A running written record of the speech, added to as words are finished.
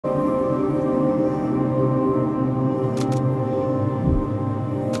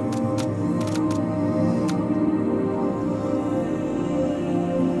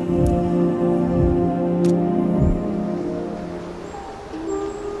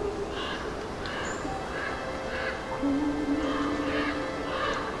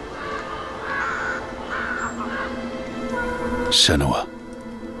Senua,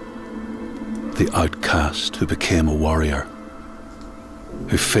 the outcast who became a warrior,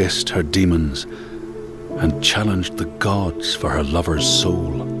 who faced her demons and challenged the gods for her lover's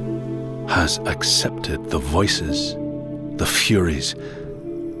soul, has accepted the voices, the furies,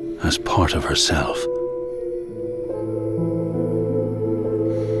 as part of herself.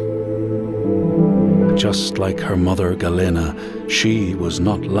 Just like her mother Galena, she was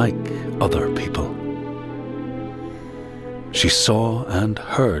not like other people. She saw and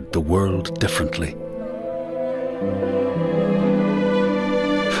heard the world differently.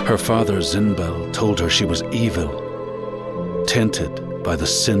 Her father Zinbel told her she was evil, tainted by the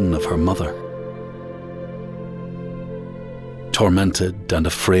sin of her mother. Tormented and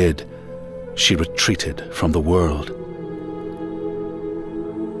afraid, she retreated from the world.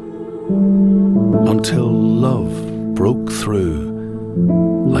 Until love broke through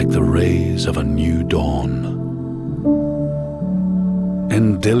like the rays of a new dawn.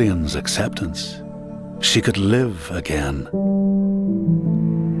 In Dillion's acceptance, she could live again.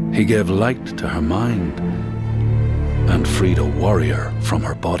 He gave light to her mind and freed a warrior from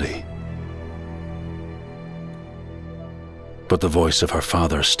her body. But the voice of her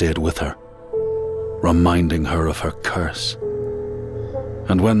father stayed with her, reminding her of her curse.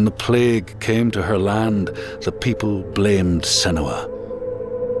 And when the plague came to her land, the people blamed Senua.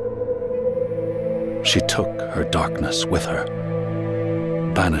 She took her darkness with her,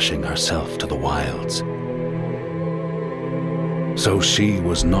 banishing herself to the wilds. So she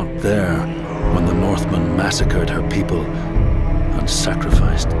was not there when the Northmen massacred her people and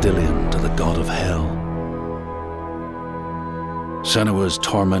sacrificed Dillion to the god of hell. Senua's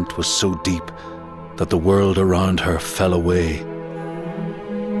torment was so deep that the world around her fell away.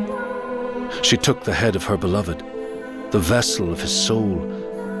 She took the head of her beloved, the vessel of his soul,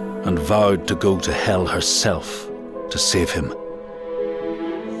 and vowed to go to hell herself to save him.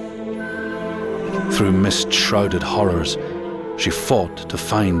 Through mist-shrouded horrors, she fought to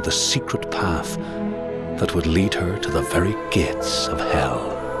find the secret path that would lead her to the very gates of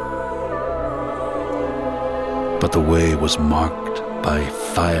hell. But the way was marked by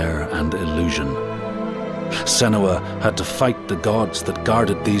fire and illusion. Senua had to fight the gods that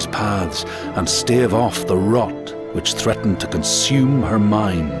guarded these paths and stave off the rot which threatened to consume her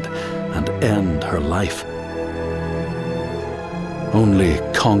mind and end her life. Only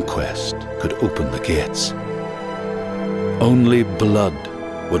conquest could open the gates. Only blood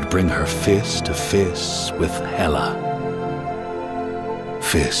would bring her face to face with Hela.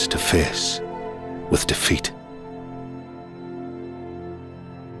 Face to face with defeat.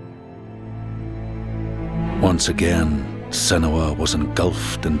 Once again, Senua was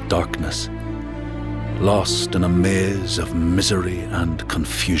engulfed in darkness, lost in a maze of misery and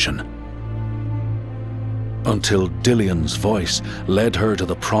confusion. Until Dillion's voice led her to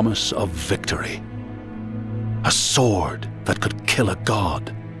the promise of victory. A sword that could kill a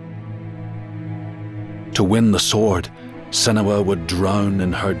god. To win the sword, Senua would drown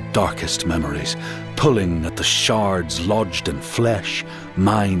in her darkest memories, pulling at the shards lodged in flesh,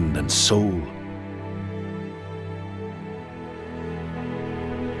 mind, and soul.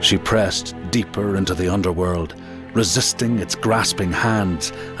 She pressed deeper into the underworld, resisting its grasping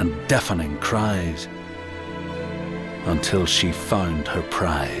hands and deafening cries, until she found her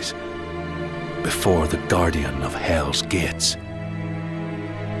prize before the guardian of Hell's gates.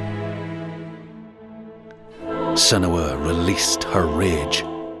 Senua released her rage,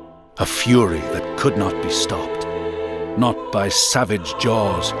 a fury that could not be stopped, not by savage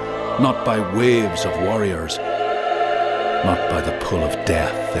jaws, not by waves of warriors, not by the pull of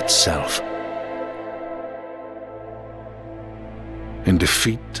death itself. In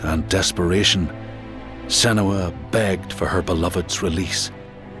defeat and desperation, Senua begged for her beloved's release.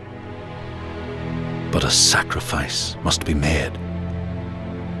 But a sacrifice must be made,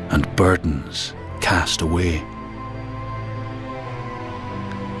 and burdens cast away.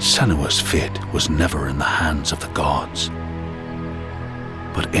 Senua's fate was never in the hands of the gods,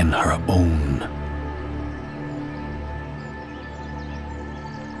 but in her own.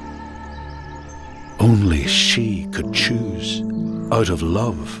 Only she could choose, out of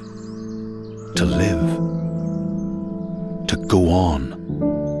love, to live, to go on,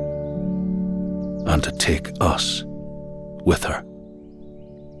 and to take us with her.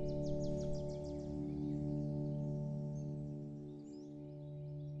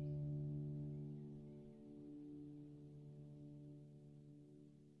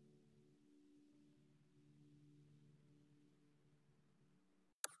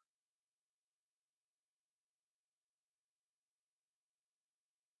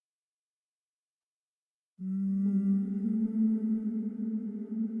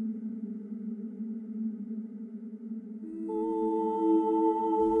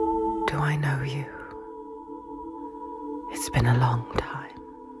 Do I know you? It's been a long time.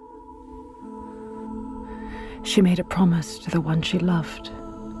 She made a promise to the one she loved,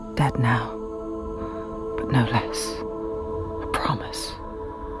 dead now, but no less. A promise.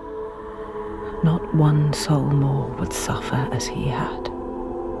 Not one soul more would suffer as he had.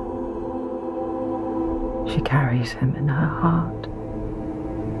 She carries him in her heart.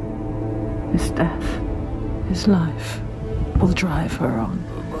 His death, his life, will drive her on.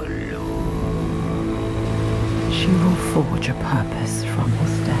 She will forge a purpose from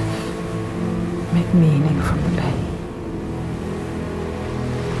his death, make meaning from the pain.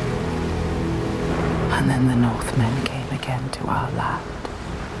 And then the Northmen came again to our land,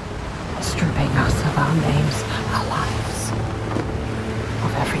 stripping us of our names, our lives,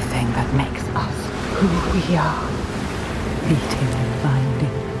 of everything that makes us who we are, beating and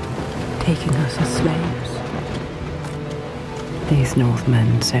binding, taking us as slaves. These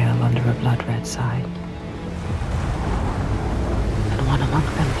Northmen sail under a blood-red sign, and one among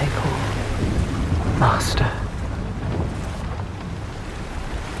them they call Master.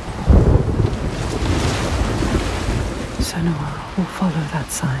 Senua will follow that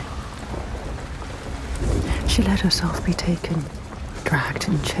sign. She let herself be taken, dragged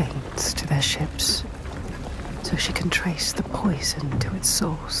in chains to their ships, so she can trace the poison to its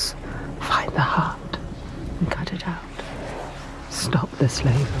source, find the heart, and cut it out. Stop the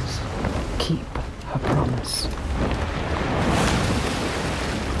slavers, keep her promise.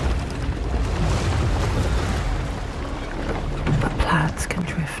 But plans can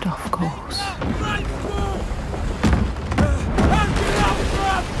drift off course.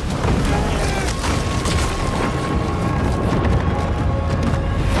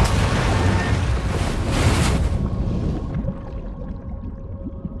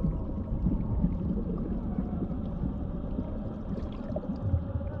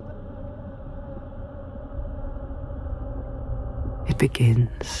 It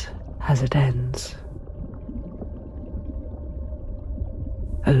begins as it ends.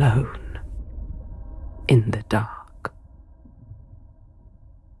 Alone in the dark.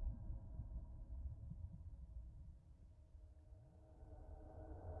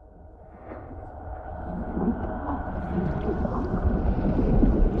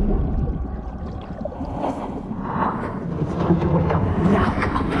 It's time to wake up now.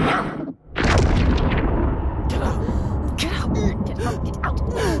 Get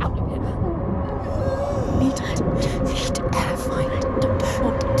out of here. Need air, find. Don't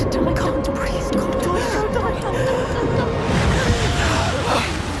want to die. Can't breathe. Don't die.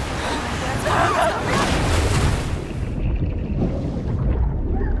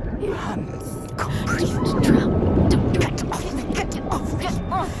 Can't breathe. Drown. Get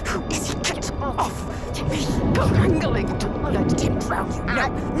off. Who is he? Get off. Go wrangling. Don't let him drown you. No,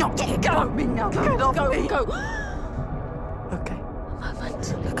 not here. Go. Me now. Get off me. Go. Okay. A moment.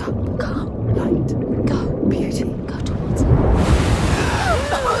 Look up. Calm. Light. Go. Beauty. Go towards him.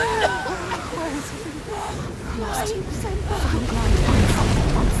 Where is he? Lost him. Find blind.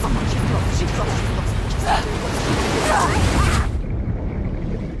 Find someone. She's lost.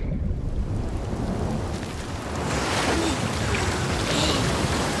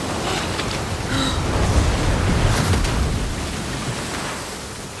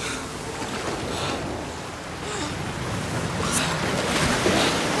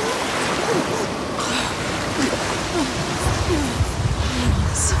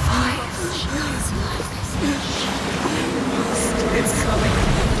 It's coming.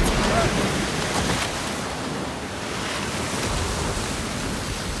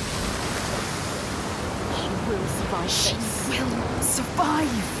 She will survive. She will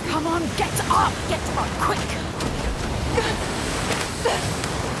survive. Come on, get up. Get up, quick.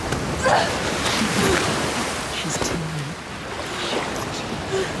 She's teeming.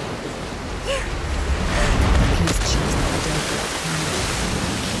 Please choose the dead.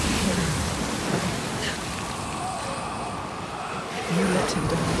 You let him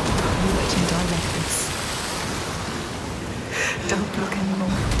die. You let him direct this. Don't look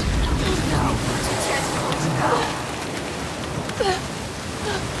anymore. No.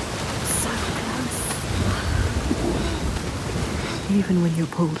 So close. Even when you're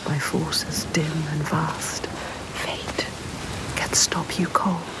pulled by forces dim and vast, fate can stop you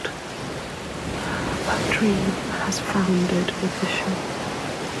cold. Her dream has foundered with the shore.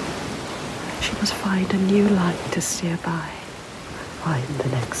 She must find a new light to steer by. Find the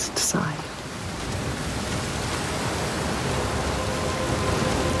next sign.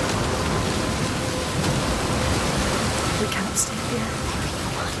 We cannot stay here.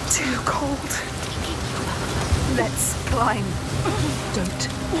 Too cold. Let's climb. Don't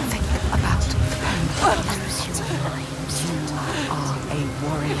think. Those human lives. You are a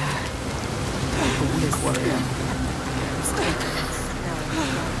warrior. A weak warrior.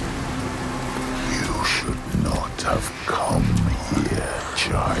 You should not have come here,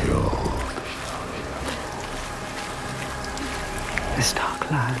 child. This dark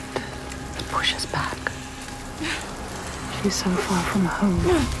land that pushes back. She's so far from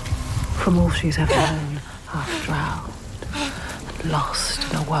home, from all she's ever known, half drowned, and lost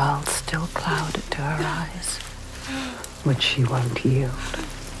in a world still clouded to her eyes. But she won't yield.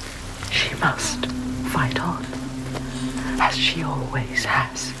 She must fight on, as she always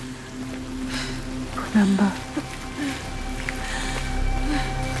has. Remember,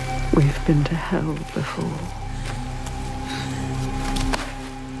 we've been to hell before.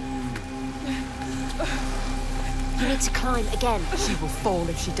 You need to climb again. She will fall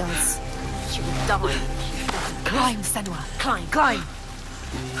if she does. She will die. Climb, Senua. Climb. Climb.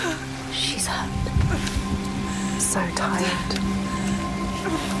 She's hurt. So tired.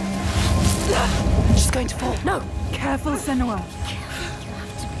 She's going to fall. No. Careful, Senua.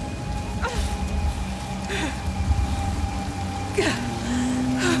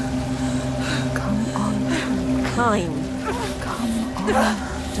 Come on, Climb. come on.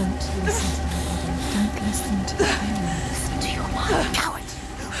 Don't listen to her. Don't listen to her. Listen to your mind, coward.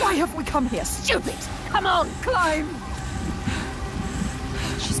 Why have we come here? Stupid. Come on. Climb.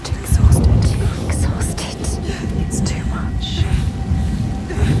 She's too exhausted. Too exhausted. It's too much.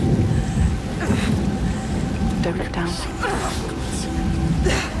 Don't look down.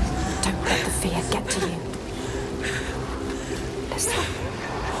 Don't let the fear get to you. Listen.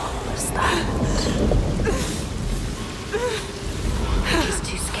 What's that? He's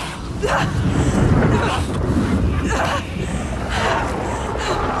too scared.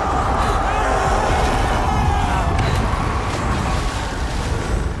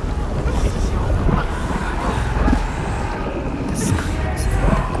 The screams.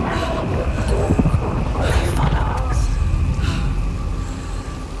 They follow us.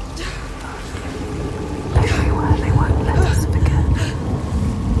 Everywhere they won't let us forget.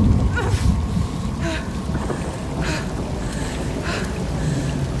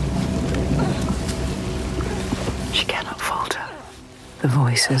 She cannot falter. The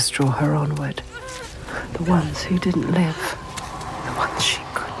voices draw her onward. The ones who didn't live. The ones she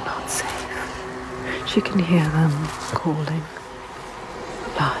could not save. She can hear them calling.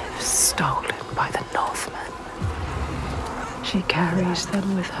 Lives stolen by the Northmen. She carries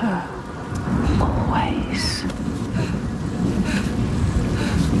them with her. Always.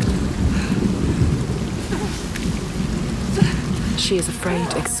 She is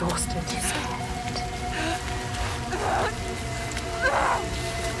afraid, exhausted.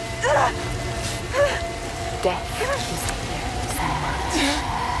 Death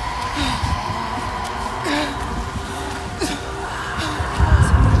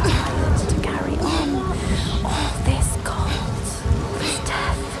is to carry on all this cold, all this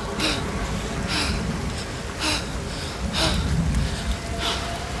death.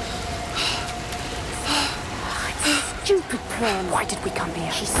 Stupid plan. Why did we come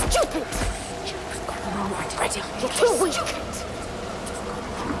here? She's stupid. Ready. You're too weak.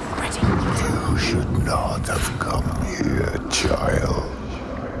 Ready. You should not have come here, child.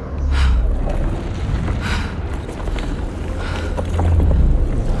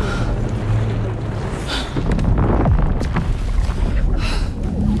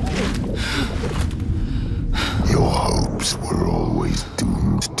 Your hopes were always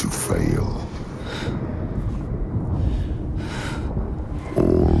doomed to fail.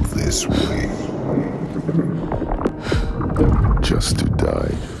 All this way. Just to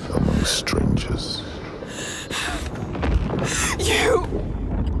die among strangers. You!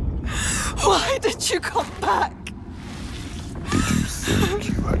 Why did you come back? Did you think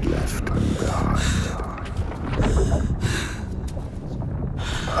you had left me behind?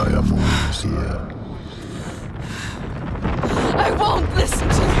 I am always here. I won't listen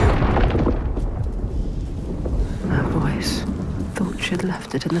to you! Her voice thought she'd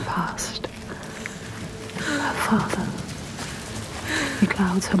left it in the past. Her father. He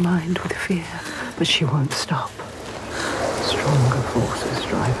clouds her mind with fear, but she won't stop. Stronger forces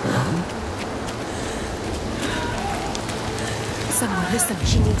drive her on. Senua, listen.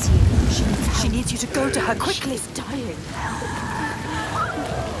 She needs you. She needs you to go to her quickly. She's dying.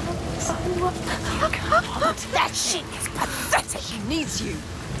 That shit is pathetic. She needs you.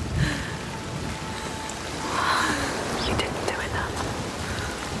 You didn't do enough.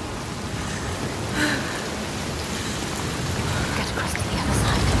 Get across to the other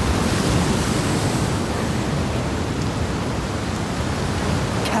side.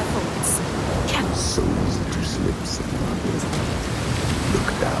 Careful. Careful. lips, Senua. Look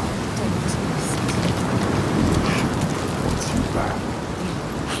down. Wants you back.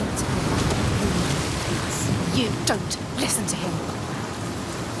 You don't listen to him.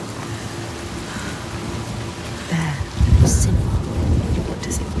 There. Senua. What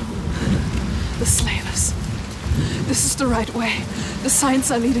does it mean? The slavers. This is the right way. The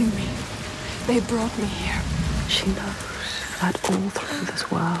signs are leading me. They brought me here. She knows that all through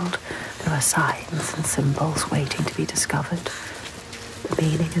this world there are signs and symbols waiting to be discovered. The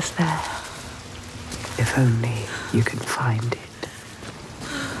meaning is there. If only you can find it.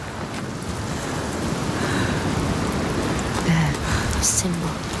 There. A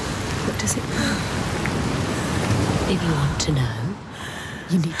symbol. What does it mean? If you want to know,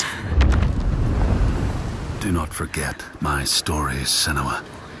 you need to. Do not forget my stories, Senua.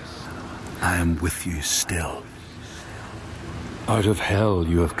 I am with you still. Out of hell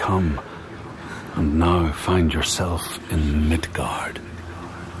you have come, and now find yourself in Midgard,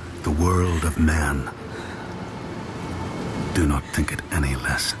 the world of men. Do not think it any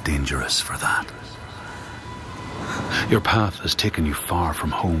less dangerous for that. Your path has taken you far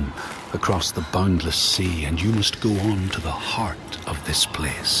from home, across the boundless sea, and you must go on to the heart of this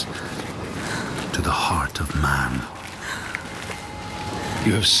place, to the heart of man.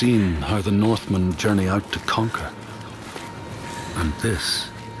 You have seen how the Northmen journey out to conquer, and this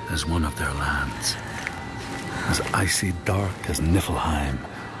is one of their lands, as icy dark as Niflheim,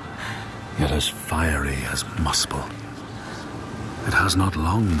 yet as fiery as Muspel. It has not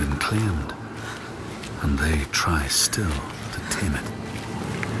long been claimed, and they try still to tame it.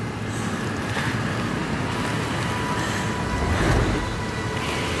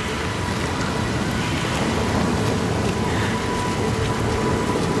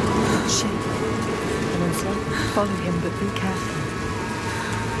 Follow him, but be careful.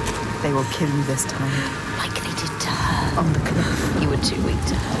 They will kill you this time. Like they did to her. On the cliff. You were too weak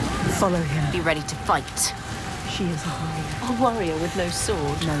to her. Follow him. Be ready to fight. She is a warrior. A warrior with no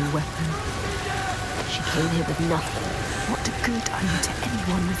sword. No weapon. She came here with nothing. What good are you to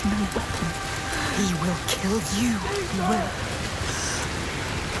anyone with no weapon? He will kill you. He will.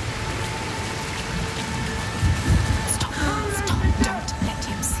 Stop. Stop. Don't let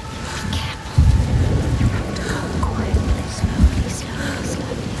him see you. Be careful. You have to come quietly. Slowly, slowly,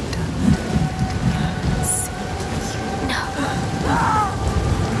 slowly. Don't see you. No.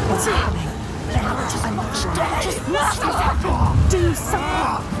 What's happening? I'm not sure. Do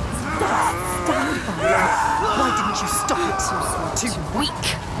something. Stand by. Why didn't you stop it? Too weak.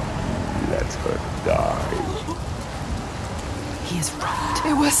 Let her die. He is right.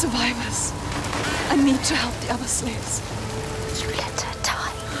 They were survivors. I need to help the other slaves. You let her die.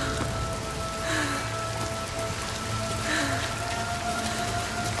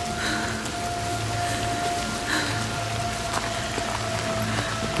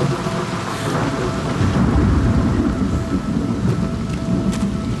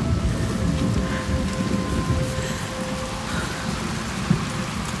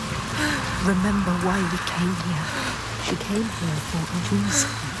 Remember why we came here. She came here for a reason.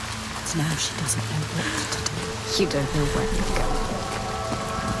 But now she doesn't know what to do. You don't know where you're going.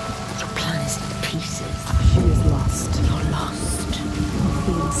 Your plan is in pieces. She is lost. You're lost.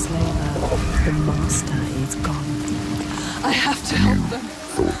 The enslaver, the master, is gone. I have to help them.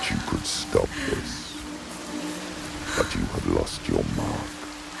 Thought you could stop this, but you had lost your mark.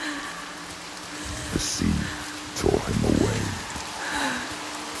 The sea tore him away,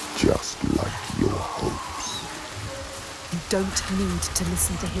 just like your hopes. You don't need to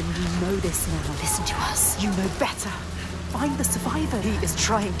listen to him. You know this now. Listen to us. You know better. Find the survivor. He is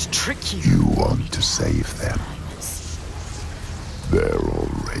trying to trick you. You want to save them. They're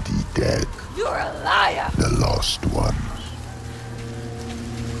already dead. You're a liar. The lost one.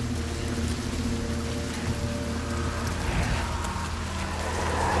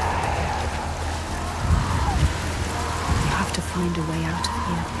 You have to find a way out of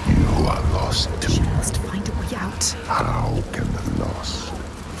here. You are lost too. You must find a way out. How can the lost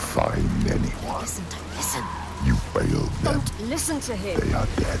find anyone? Listen, don't listen. You failed them. Don't listen to him. They are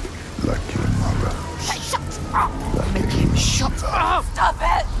dead, like your mother. Shut up. Make him Shut up. Stop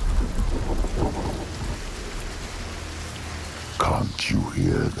it. Can't you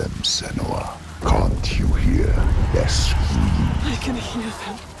hear them, Senua? Can't you hear their screams? I can hear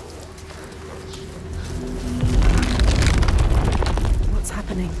them. What's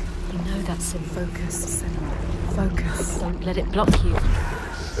happening? You know that's him. Focus, Senua. Focus. Don't let it block you.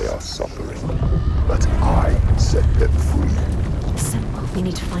 They are suffering, but I set them free. Senua, we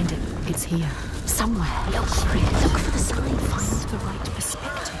need to find it. It's here. Somewhere. Look for it. Look for the signs. Find the right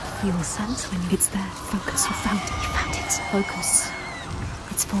perspective. You'll sense when it's there. Focus. You found it. You found it. Focus.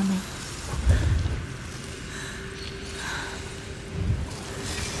 It's for me.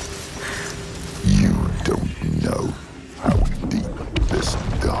 You don't know how deep this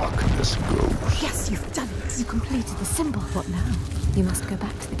darkness goes. Yes, you've done it. You completed the symbol. What now? You must go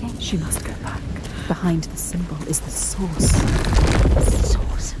back to the gate. She must go back. Behind the symbol is the source. The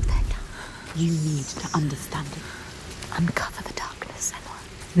source of their dark. You need to understand it. Uncover the darkness, Senua.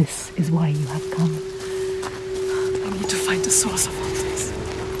 This is why you have come. I need to find the source of all this.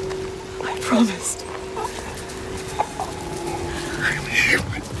 I promised. I'm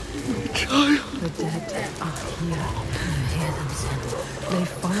human. Child. The dead are here. You hear them, Senua. They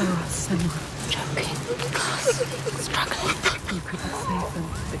follow us, Senua. Choking, gasping, struggling. You couldn't save them,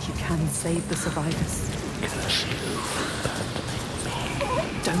 but you can save the survivors.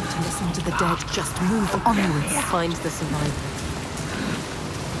 Don't listen to the dead, just move onwards. Find the survivors.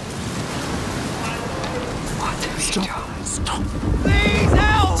 Stop. Please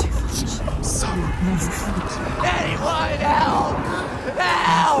help! Anyone help!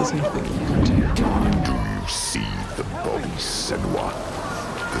 Help! There's nothing you can do. Why do you see the bodies, Senua?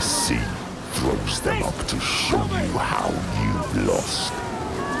 The sea throws them up to show you how you lost.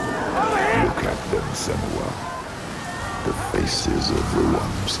 Look at them, Senua. The faces of the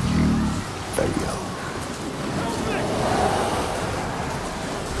ones you failed.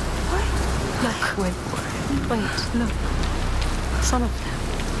 Look, wait, look.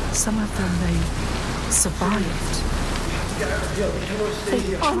 Some of them, they survived.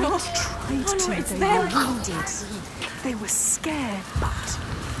 They tried to. It's They them. were wounded. They were scared, but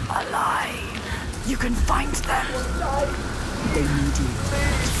alive. You can find them. They need you.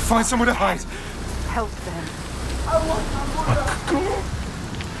 Find somewhere to hide. Help them.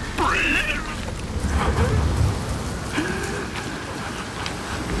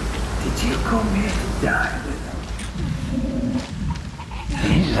 Did you come here to die with them?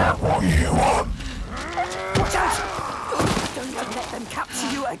 Is that what you want? Watch out! Don't let them capture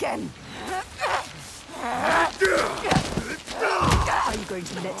you again. Are you going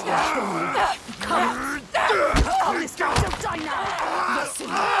to let them kill you? Come! Come this way, don't die now! Listen!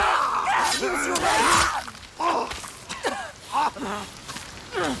 Use your rage!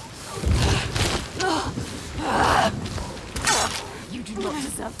 You do not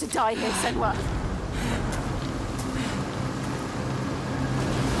deserve to die here, Senua.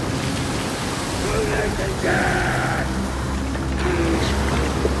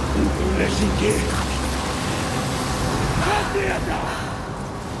 Listen here.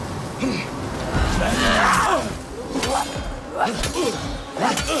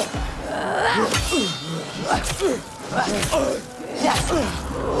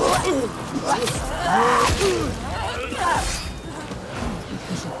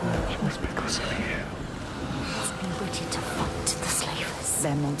 It was because of you. Be ready to fight the slavers.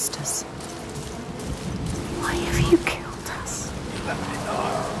 They're monsters. Why have you killed us?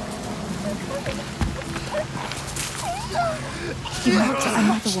 You want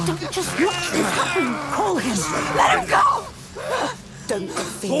another one. Don't just watch this happen. Call him. Let him go! Don't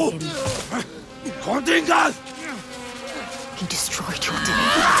fear him. Contingas! He destroyed your day.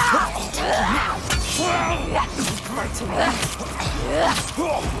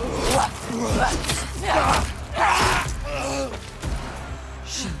 Now.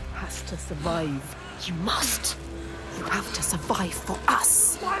 She has to survive. You must. You have to survive for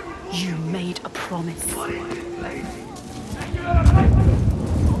us. You made a promise.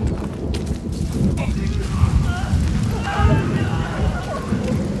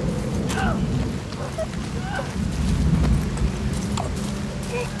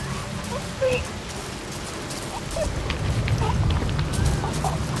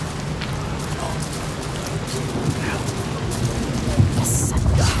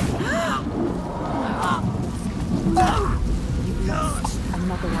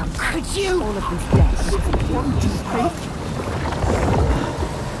 Another one. Could you? All of this death.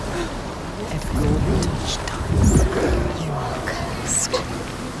 Every organ touch dies. You are cursed.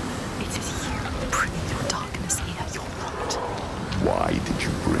 It is you bringing your darkness here. You're not. Why did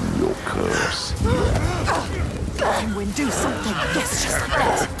you bring your curse? When do something. Yes, just like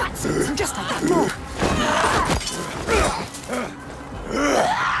that. That's it. And just like that. More.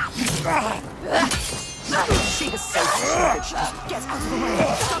 She is so stupid. She just gets out of the way.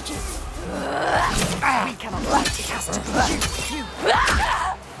 Touch it. We cannot fight. It has to be you.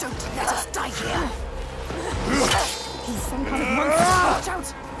 Don't let us die here. He's some kind of monster. Watch out.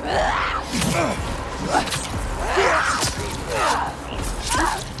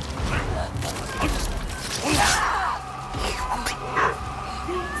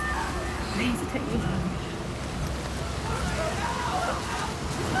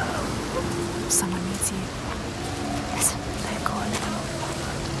 Someone needs you. Listen, they're calling.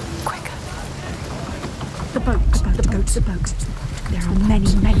 Quicker. The boat. There are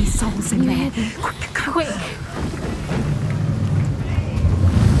many, many souls in there. Quick.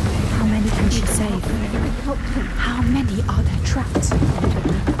 How many can she save? How many are there trapped?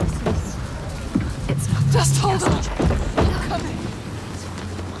 It's not. Just hold on. I'm coming.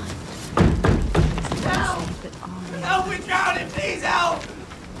 Help! We're drowning! Please help!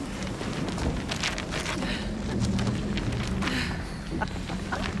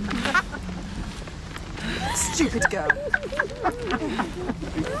 Stupid girl.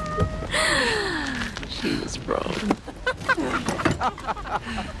 She was wrong.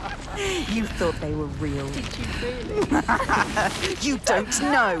 You thought they were real. Did you really? You don't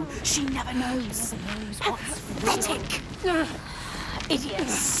know. She never knows. Pathetic.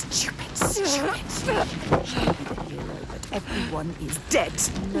 Idiots. Stupid. She may be the hero, but everyone is dead.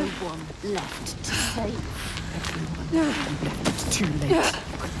 No one left to save. Everyone left too late.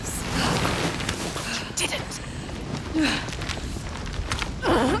 She didn't.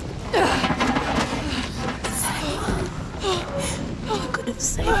 You could have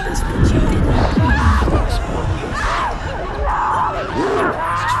saved us, but you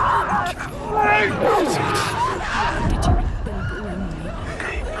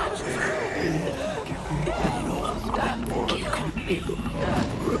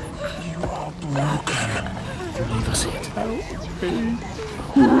Leave us here to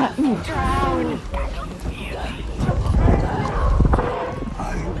Let me drown. I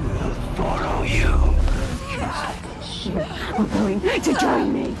will follow you. You're going to join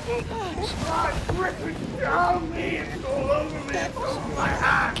me. Stop ripping down me. It's all over me. My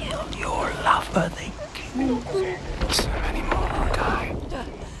hand. Killed your lover, they killed so many more who died.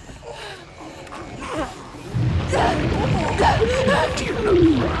 Do you know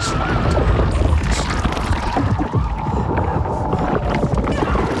what's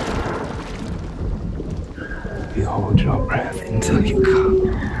You hold your breath until you come.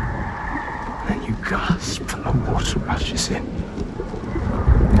 Then you gasp and the water rushes in.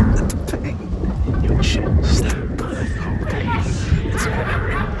 The pain in your chest. It's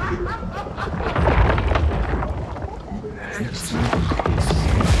very. There's no peace.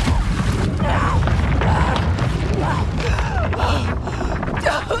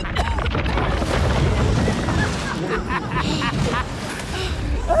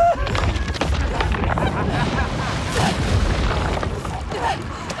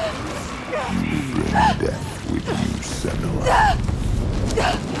 Death with you, Senua.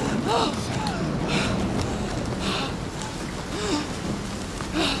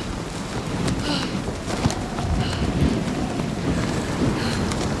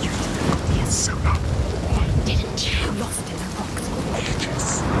 Yes, Saga. Didn't you? Lost in a box for ages.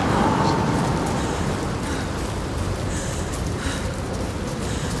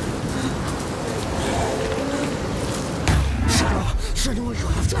 Senua, you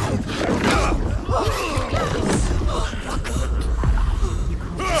have to help.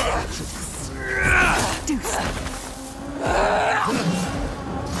 Do something.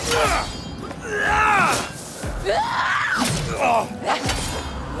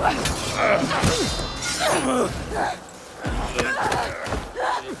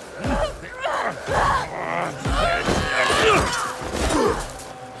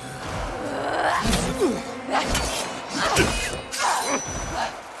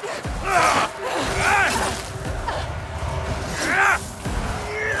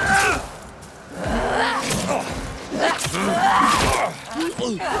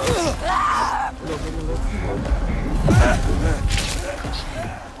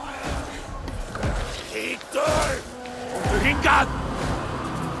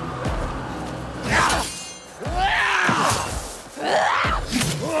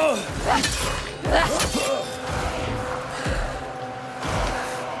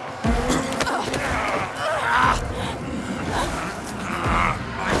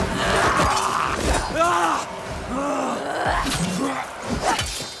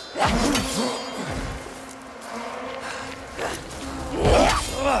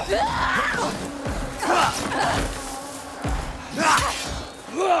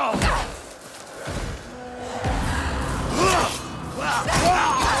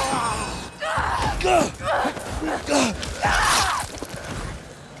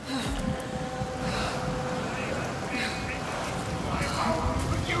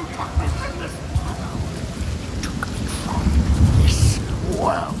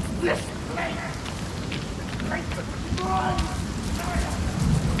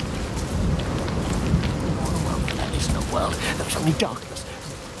 world. There's only darkness.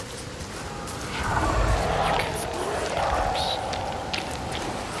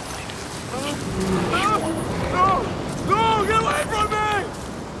 No! Get away from me!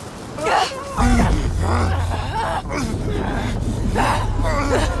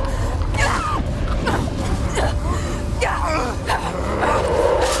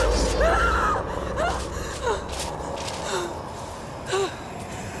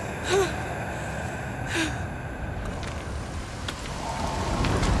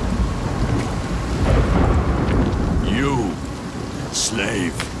 You,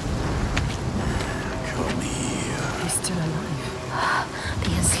 slave. Come here. He's still alive.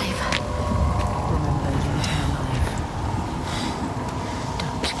 The enslaver. Remember, you are alive.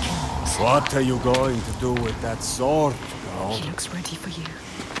 Don't kill us. What are you going to do with that sword, girl? He looks ready for you.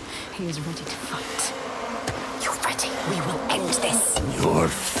 He is ready to fight. You're ready. We will end this. You're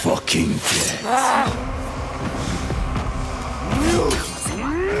fucking dead.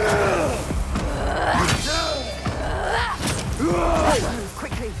 Move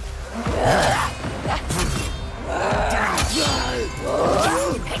quickly.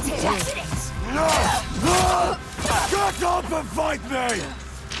 Get up and fight me!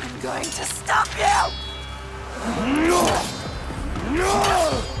 I'm going to stop you!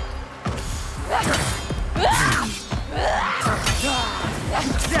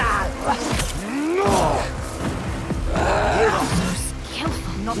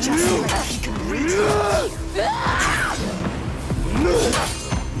 Skillful. Not just so that he can reach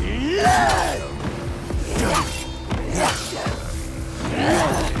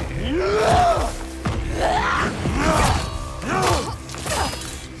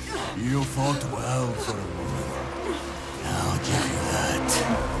You fought well for a woman. I'll give you that.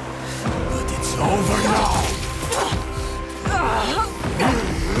 But it's over now!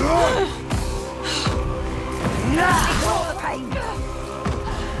 Ignore the pain!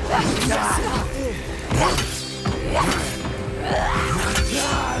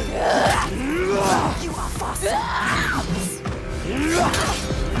 You are faster!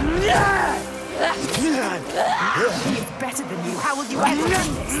 He is better than you. How will you ever win this?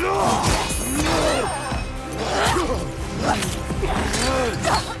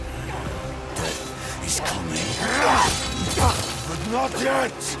 He's coming. But not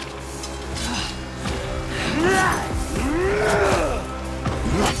yet!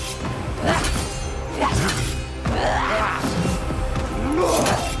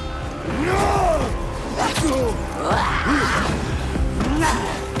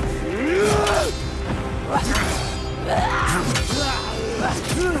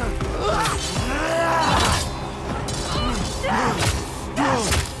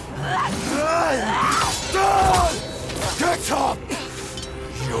 Get up!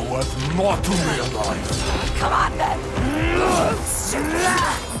 You're worth more to me alive. Come on then!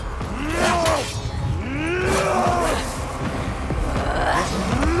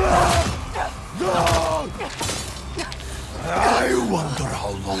 I wonder how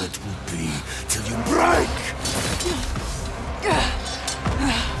long it will be till you break!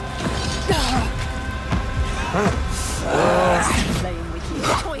 Playing with you,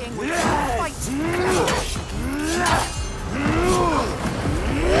 toying with you,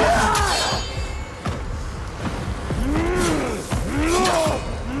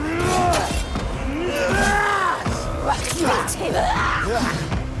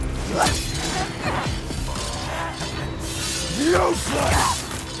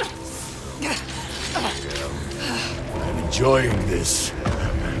 I'm enjoying this.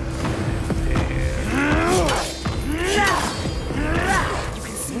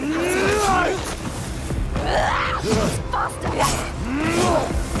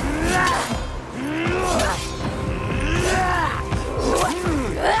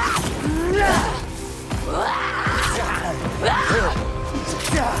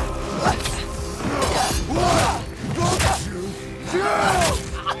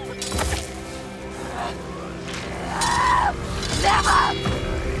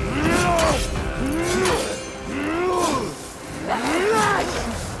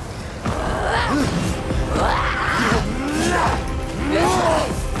 You're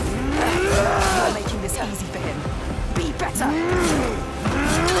making this easy for him. Be better!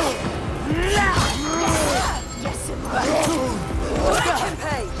 Yes, I can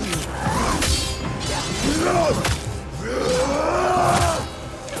pay! Get up!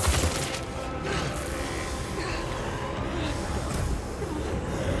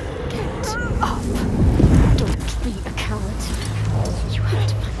 Don't be a coward. You have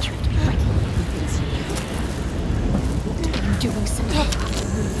to find your way ready for things. What are you doing, Senua?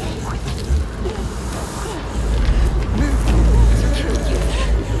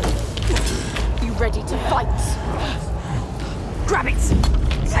 ready to fight. Grab it!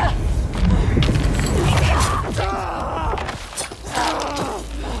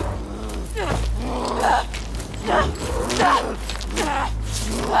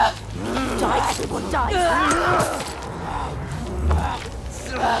 Die, everyone, die!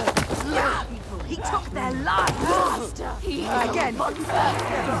 He took their lives! Again! What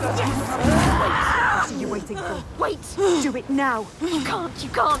are you waiting for? Wait! Do it now! You can't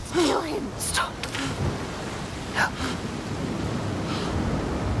kill him! Stop! Look.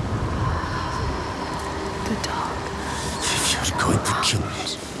 The dog. If you're going to kill me,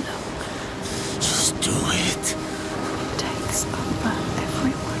 just do it. Takes over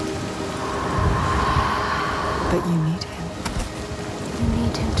everyone. But you need him. You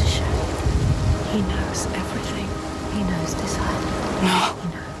need him to show you. He knows everything. He knows this island. No. He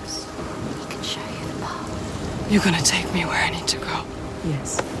knows. He can show you the path. You're gonna take me where I need to go.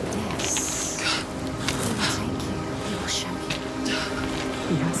 Yes. Yes. He will take you. He will show you.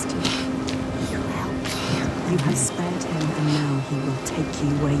 He has to. He will help you. You have spared him, and now he will take you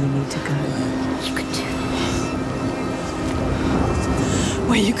where you need to go. You can do this.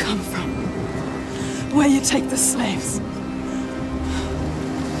 Where you come from. Where you take the slaves.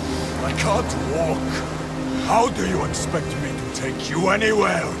 I can't walk. How do you expect me to take you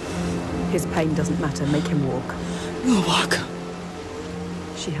anywhere? His pain doesn't matter. Make him walk. We'll walk.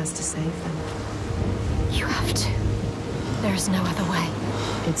 She has to save them. You have to. There is no other way.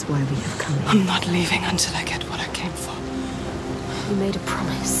 It's why we have come here. I'm not leaving until I get what I came for. You made a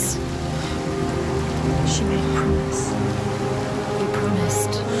promise. She made a promise. You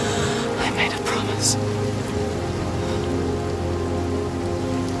promised. I made a promise.